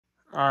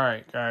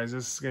Alright guys,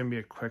 this is going to be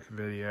a quick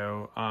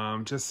video.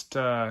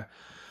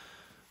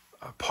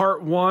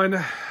 Part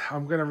one,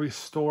 I'm going to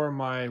restore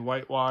my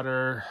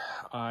whitewater.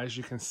 As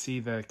you can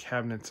see, the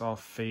cabinet's all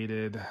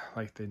faded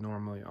like they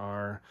normally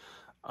are.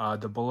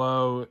 The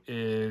below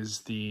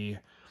is the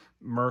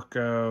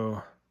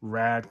Mirko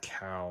Rad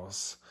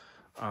Cows,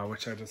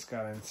 which I just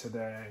got in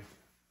today.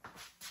 You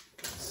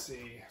can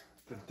see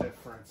the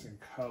difference in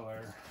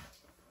color.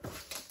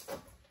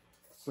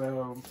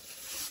 So,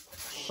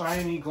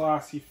 shiny,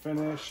 glossy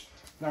finish.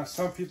 Now,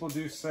 some people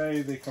do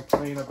say they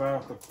complain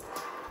about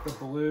the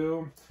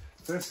blue.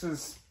 This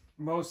is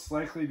most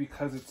likely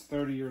because it's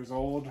 30 years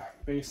old,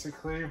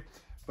 basically.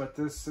 But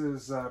this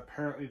is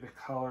apparently the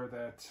color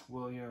that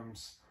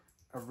Williams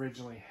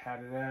originally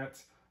had it at.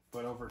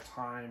 But over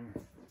time,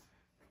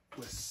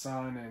 with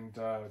sun and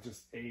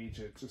just age,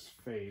 it just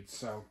fades.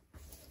 So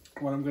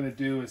what I'm going to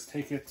do is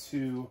take it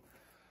to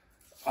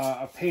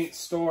a paint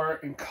store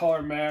and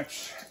color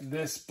match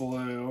this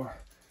blue.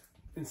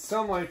 In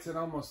some lights it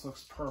almost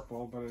looks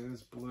purple, but it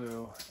is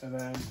blue. And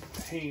then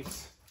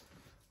paint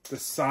the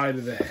side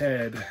of the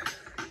head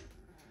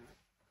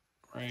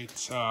right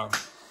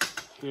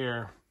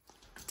here.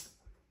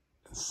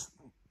 It's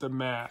the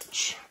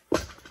match.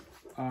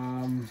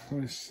 Let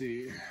me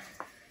see.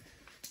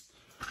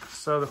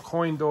 So the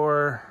coin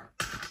door,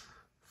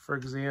 for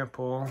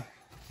example,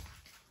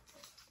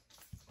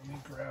 let me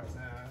grab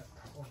that.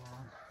 Hold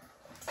on.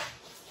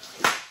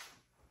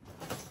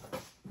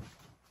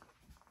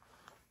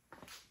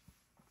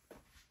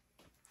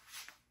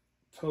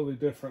 Totally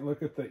different.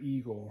 Look at the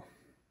eagle.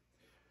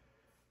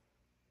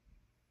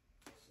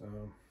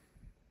 So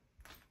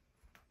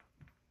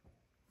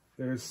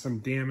there's some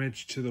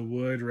damage to the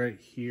wood right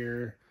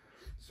here.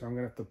 So I'm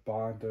gonna have to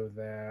Bondo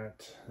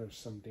that. There's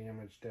some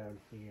damage down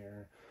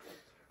here.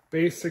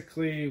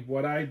 Basically,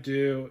 what I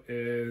do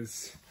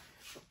is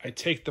I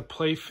take the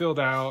play field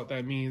out.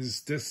 That means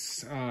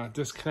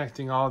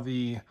disconnecting all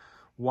the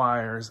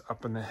wires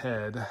up in the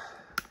head.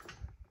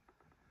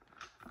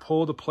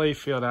 Pull the play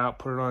field out,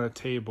 put it on a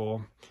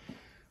table,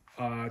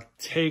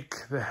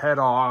 take the head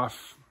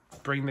off,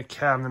 bring the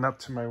cabinet up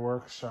to my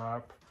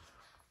workshop,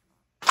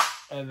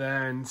 and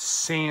then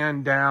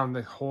sand down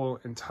the whole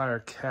entire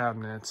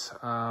cabinet.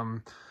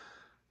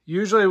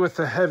 Usually with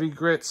a heavy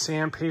grit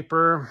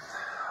sandpaper,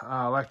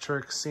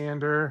 electric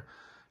sander.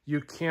 You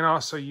can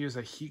also use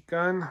a heat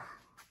gun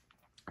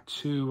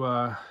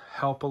to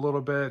help a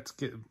little bit,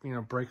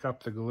 break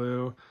up the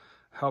glue.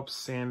 Helps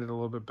sand it a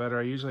little bit better.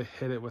 I usually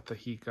hit it with the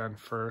heat gun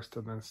first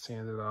and then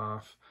sand it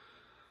off.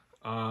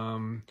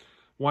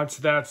 Once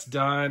that's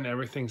done,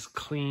 everything's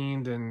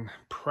cleaned and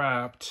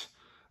prepped,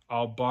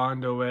 I'll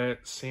Bondo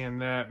it,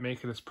 sand that,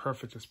 make it as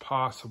perfect as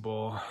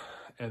possible,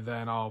 and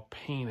then I'll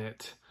paint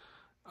it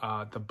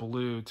the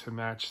blue to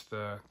match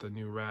the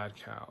new Rad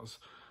Cows.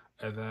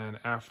 And then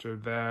after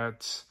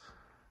that,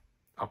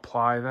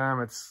 apply them.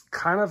 It's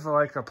kind of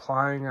like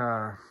applying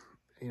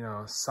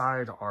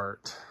side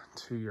art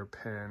to your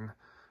pin.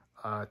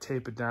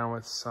 Tape it down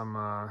with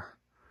some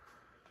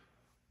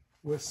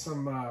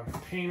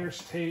painter's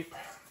tape,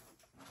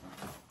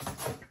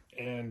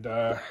 and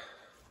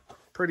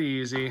pretty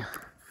easy.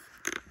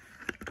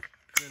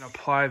 And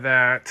apply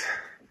that.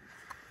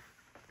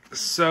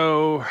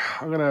 So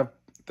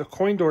the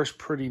coin door's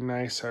pretty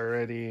nice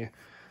already.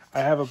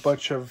 I have a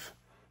bunch of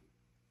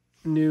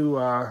new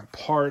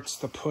parts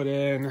to put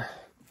in.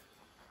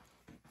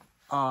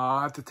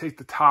 I'll have to take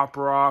the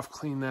topper off,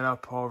 clean that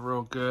up all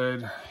real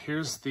good.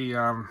 Here's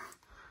the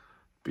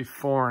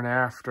before and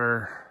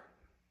after.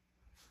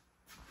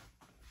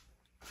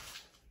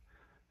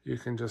 You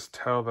can just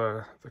tell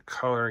the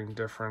coloring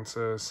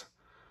differences.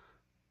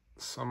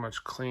 So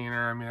much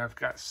cleaner. I mean, I've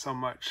got so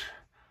much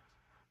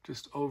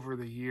just over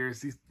the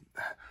years.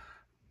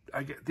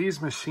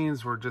 These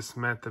machines were just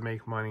meant to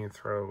make money and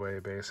throw away,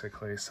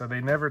 basically. So they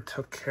never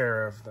took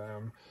care of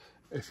them.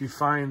 If you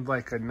find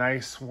like a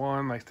nice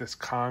one, like this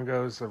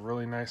Congo's a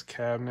really nice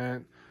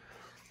cabinet,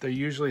 they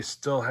usually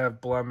still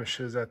have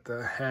blemishes at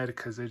the head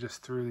because they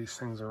just threw these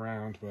things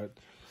around. But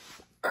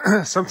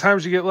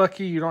sometimes you get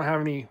lucky, you don't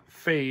have any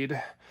fade,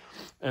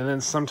 and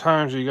then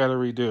sometimes you got to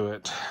redo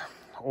it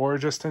or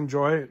just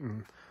enjoy it,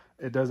 and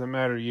it doesn't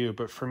matter to you.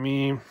 But for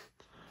me,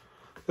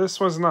 this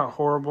one's not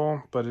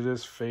horrible, but it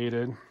is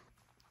faded.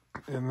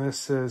 And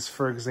this is,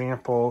 for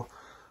example,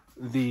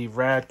 the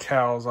Rad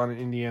Cows on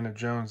Indiana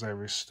Jones I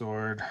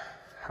restored.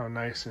 How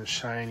nice and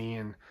shiny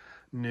and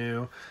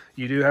new.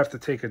 You do have to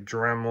take a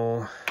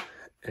Dremel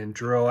and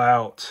drill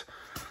out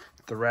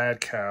the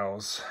Rad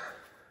Cows.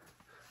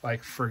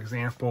 Like, for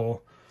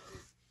example,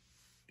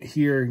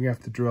 here you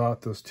have to drill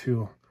out those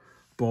two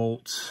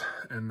bolts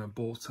and the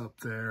bolts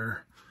up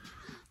there.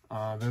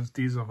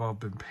 These have all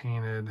been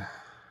painted.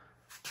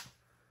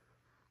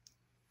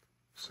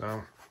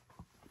 So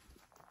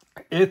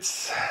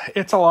it's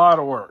a lot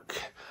of work,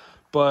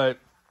 but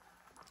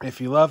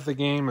if you love the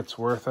game, it's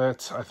worth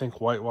it. I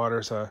think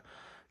whitewater's a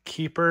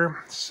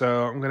keeper.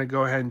 So I'm going to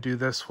go ahead and do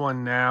this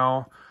one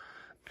now.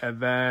 And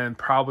then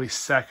probably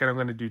second, I'm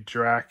going to do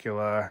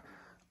Dracula.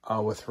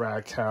 with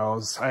rad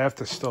cows. I have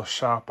to still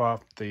shop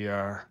out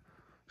the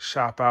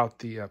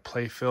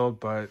play field,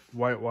 but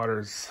whitewater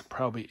is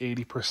probably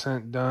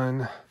 80%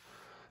 done.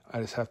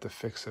 I just have to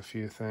fix a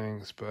few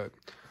things, but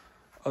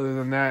other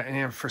than that,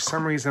 and for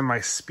some reason my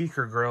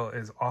speaker grill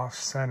is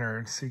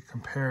off-centered, see,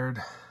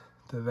 compared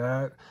to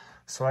that.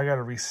 So I got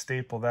to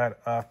restaple that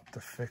up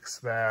to fix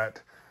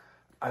that.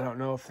 I don't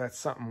know if that's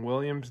something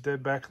Williams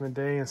did back in the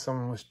day and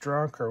someone was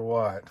drunk or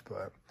what,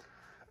 but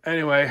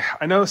anyway,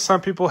 I know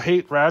some people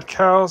hate rad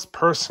cows.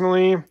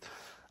 Personally,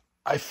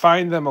 I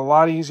find them a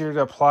lot easier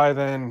to apply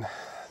than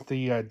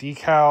the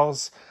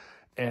decals,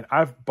 and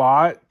I've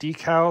bought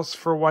decals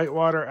for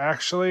whitewater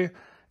actually,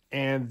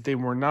 and they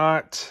were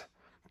not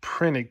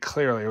printed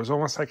clearly. It was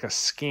almost like a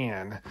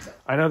scan.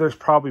 I know there's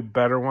probably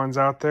better ones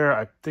out there.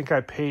 I think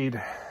I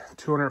paid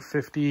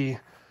 $250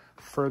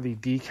 for the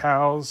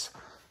decals,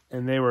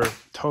 and they were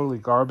totally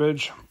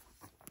garbage.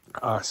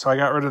 So I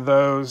got rid of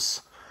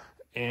those,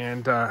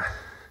 and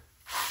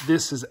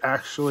this is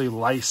actually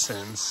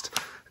licensed.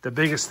 The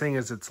biggest thing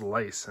is it's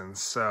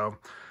licensed, so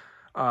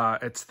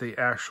it's the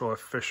actual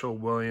official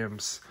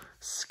Williams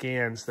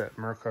scans that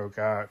Mirko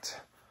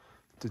got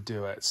to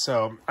do it.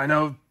 So I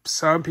know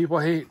some people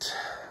hate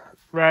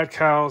rad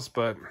cows,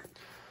 but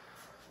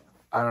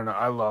I don't know,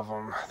 I love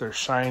them. They're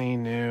shiny,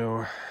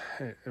 new,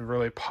 it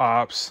really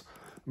pops.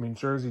 I mean,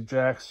 Jersey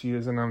Jack's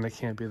using them, they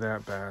can't be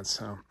that bad.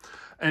 So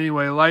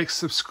anyway, like,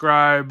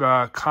 subscribe,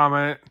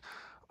 comment.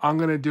 I'm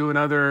gonna do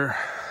another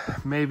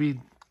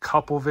maybe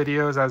couple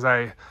videos as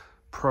I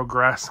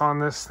progress on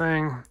this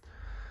thing.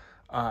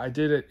 I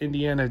did an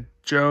Indiana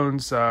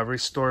Jones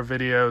restore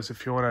videos.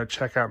 If you want to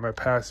check out my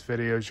past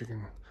videos, you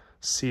can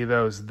see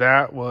those.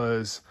 That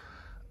was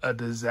a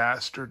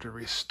disaster to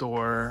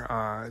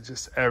restore.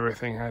 Just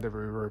everything had to be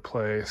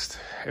replaced.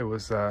 It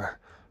was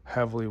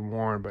heavily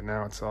worn, but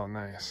now it's all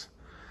nice.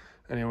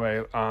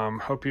 Anyway,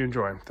 hope you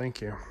enjoy.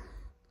 Thank you.